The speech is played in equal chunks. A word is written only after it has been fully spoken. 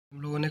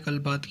हम लोगों ने कल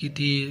बात की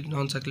थी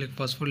नॉन साइक्लिक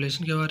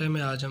फॉस्फोरिलेशन के बारे में।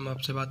 आज हम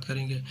आपसे बात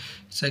करेंगे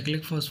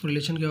साइक्लिक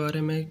फॉस्फोरिलेशन के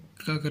बारे में।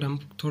 अगर हम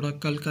थोड़ा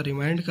कल का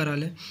रिमाइंड करा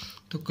लें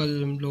तो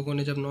कल हम लोगों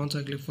ने जब नॉन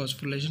साइक्लिक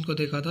फॉस्फोरिलेशन को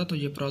देखा था तो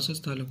ये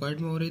प्रोसेस थाइलाकोइड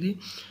में हो रही थी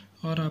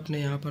और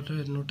आपने यहाँ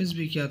पर नोटिस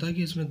भी किया था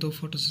कि इसमें दो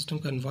फोटो सिस्टम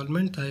का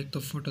इन्वॉल्वमेंट था, एक तो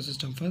फोटो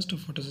सिस्टम फर्स्ट और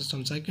फोटो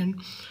सिस्टम सेकेंड।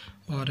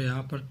 और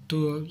यहाँ पर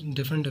दो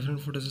different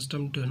photo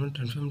system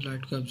different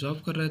light को एब्जॉर्व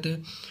कर रहे थे।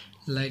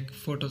 Like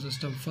photo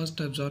system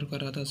first absorb कर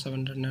रहा था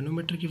 700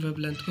 नैनोमीटर की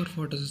वेवलेंथ को और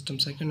फोटो सिस्टम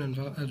सेकेंड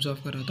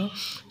एब्जॉर्व कर रहा था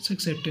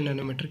 680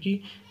 नैनोमीटर की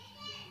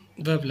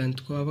वेवलेंथ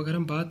को। अब अगर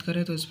हम बात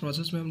करें तो इस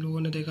प्रोसेस में हम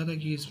लोगों ने देखा था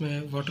कि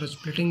इसमें वाटर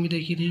स्प्लिटिंग भी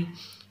देखी थी,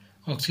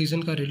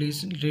 ऑक्सीजन का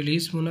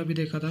रिलीज होना भी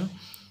देखा था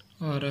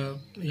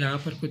और यहाँ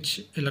पर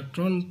कुछ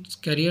इलेक्ट्रॉन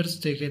कैरियर्स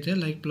देखे थे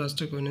like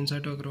प्लास्टोक्विनिन,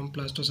 cytochrome,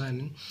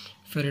 plastocyanin,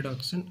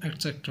 ferredoxin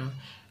etcetera.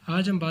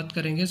 आज हम बात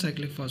करेंगे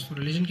साइक्लिक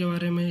फॉस्फोरिलेशन के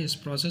बारे में। इस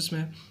प्रोसेस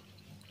में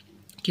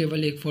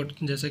केवल एक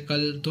जैसे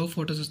कल दो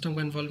फोटो सिस्टम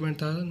का इन्वॉल्वमेंट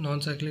था नॉन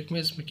साइक्लिक में,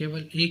 इसमें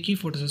केवल एक ही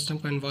फोटो सिस्टम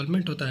का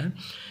इन्वॉल्वमेंट होता है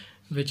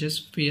विच इज़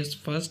पीएस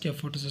फर्स्ट या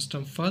फोटो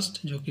सिस्टम फर्स्ट,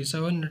 जो कि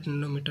 700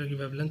 नैनोमीटर की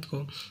वेवलेंथ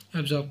को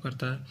एब्जॉर्ब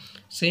करता है।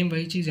 सेम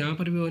वही चीज़ यहाँ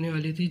पर भी होने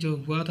वाली थी जो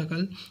हुआ था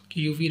कल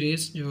कि यूवी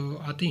रेस जो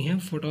आती हैं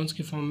फोटॉन्स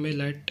की फॉर्म में,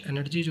 लाइट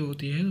एनर्जी जो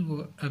होती है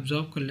वो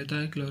एब्जॉर्ब कर लेता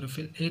है,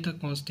 क्लोरोफिल ए तक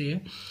पहुँचती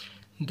है।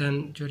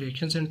 देन जो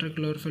रिएक्शन सेंटर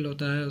क्लोरोफिल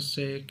होता है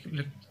उससे एक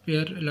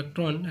पेयर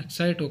इलेक्ट्रॉन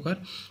एक्साइट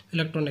होकर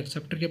इलेक्ट्रॉन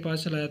एक्सेप्टर के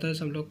पास चला जाता है।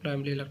 हम लोग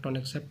प्राइमरी इलेक्ट्रॉन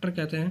एक्सेप्टर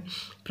कहते हैं।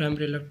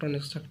 प्राइमरी इलेक्ट्रॉन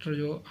एक्सेप्टर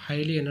जो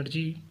हाईली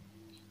एनर्जी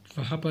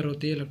वहाँ पर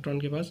होती है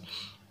इलेक्ट्रॉन के पास।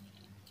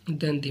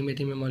 देन धीमे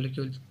धीमे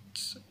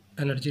मॉलिक्यूल्स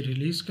एनर्जी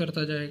रिलीज़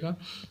करता जाएगा,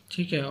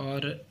 ठीक है,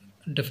 और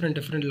डिफरेंट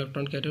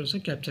इलेक्ट्रॉन कैरियर उसे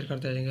कैप्चर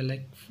करते जाएंगे।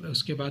 लाइक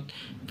उसके बाद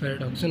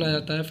फेरिडॉक्सिन आ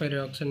जाता है।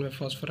 फेरिडॉक्सिन में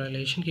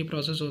फॉस्फोराइलेशन की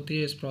प्रोसेस होती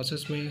है। इस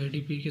प्रोसेस में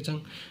एडीपी के संग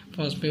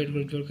फॉस्फेट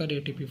ग्रुप जुड़कर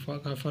एटीपी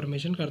का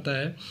फॉर्मेशन करता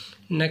है।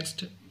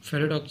 नेक्स्ट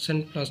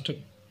फेरिडॉक्सिन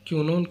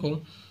प्लास्टोक्विनोन को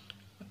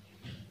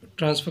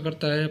ट्रांसफ़र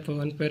करता है,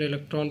 वन पेयर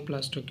इलेक्ट्रॉन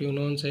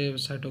प्लास्टोक्विनोन से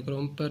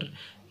साइटोक्रोम पर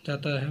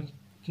जाता है,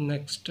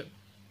 नेक्स्ट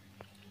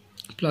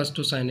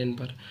प्लास्टोसाइनिन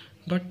पर।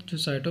 बट जो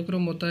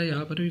साइटोक्रोम होता है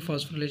यहाँ पर भी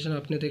फॉस्फोरिलेशन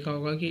आपने देखा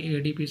होगा कि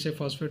एडीपी से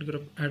फॉस्फेट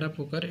ग्रुप एडअप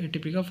होकर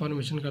एटीपी का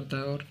फॉर्मेशन करता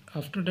है और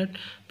आफ्टर दैट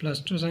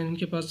प्लास्टोसाइनिन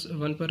के पास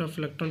वन पेयर ऑफ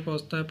इलेक्ट्रॉन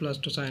पहुँचता है।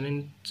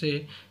 प्लास्टोसाइनिन से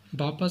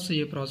वापस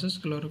ये प्रोसेस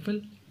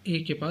क्लोरोफिल ए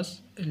के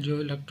पास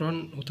जो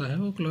इलेक्ट्रॉन होता है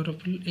वो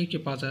क्लोरोफिल ए के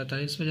पास आता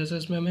है। इस वजह से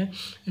इसमें हमें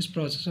इस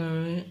प्रोसेस में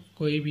हमें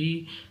कोई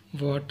भी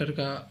वाटर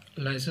का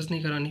लाइसिस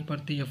नहीं करानी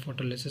पड़ती या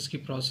फोटोलिसिस की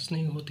प्रोसेस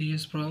नहीं होती है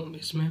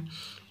इसमें।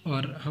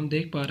 और हम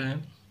देख पा रहे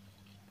हैं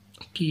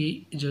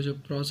कि जो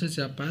प्रोसेस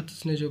या पैथ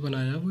इसने जो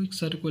बनाया वो एक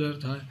सर्कुलर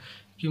था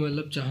कि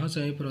मतलब जहाँ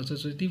से ही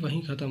प्रोसेस हुई थी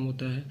वहीं ख़त्म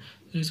होता है।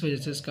 इस वजह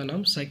से इसका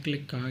नाम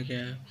साइक्लिक कहा गया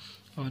है।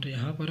 और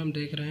यहाँ पर हम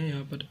देख रहे हैं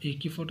यहाँ पर एक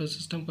ही फोटो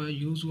सिस्टम का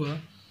यूज़ हुआ,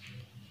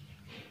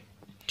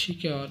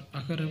 ठीक है। और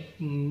अगर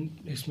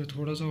आप इसमें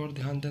थोड़ा सा और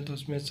ध्यान दें तो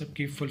इसमें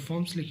सबकी फुल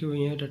फॉर्म्स लिखी हुई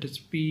हैं। डेट इज़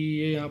पी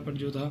ए यहाँ पर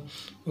जो था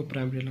वो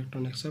प्राइमरी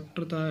इलेक्ट्रॉन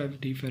एक्सेप्टर था, एफ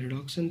डी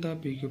फेरिडॉक्सिन था,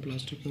 पी क्यू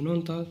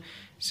प्लास्टोक्विनोन था,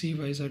 सी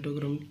वाई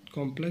साइटोक्रोम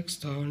कॉम्प्लेक्स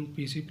था और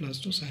पी सी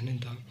प्लास्टोसाइनिन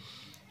था।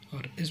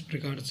 और इस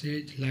प्रकार से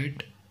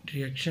लाइट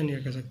रिएक्शन या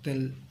कह सकते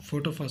हैं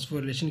फोटो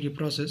फॉस्फोरिलेशन की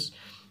प्रोसेस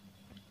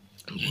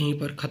यहीं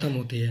पर ख़त्म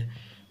होती है।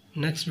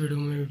 नेक्स्ट वीडियो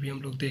में भी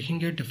हम लोग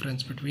देखेंगे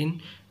difference between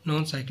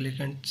non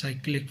cyclic and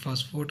cyclic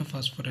photo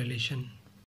phosphorylation.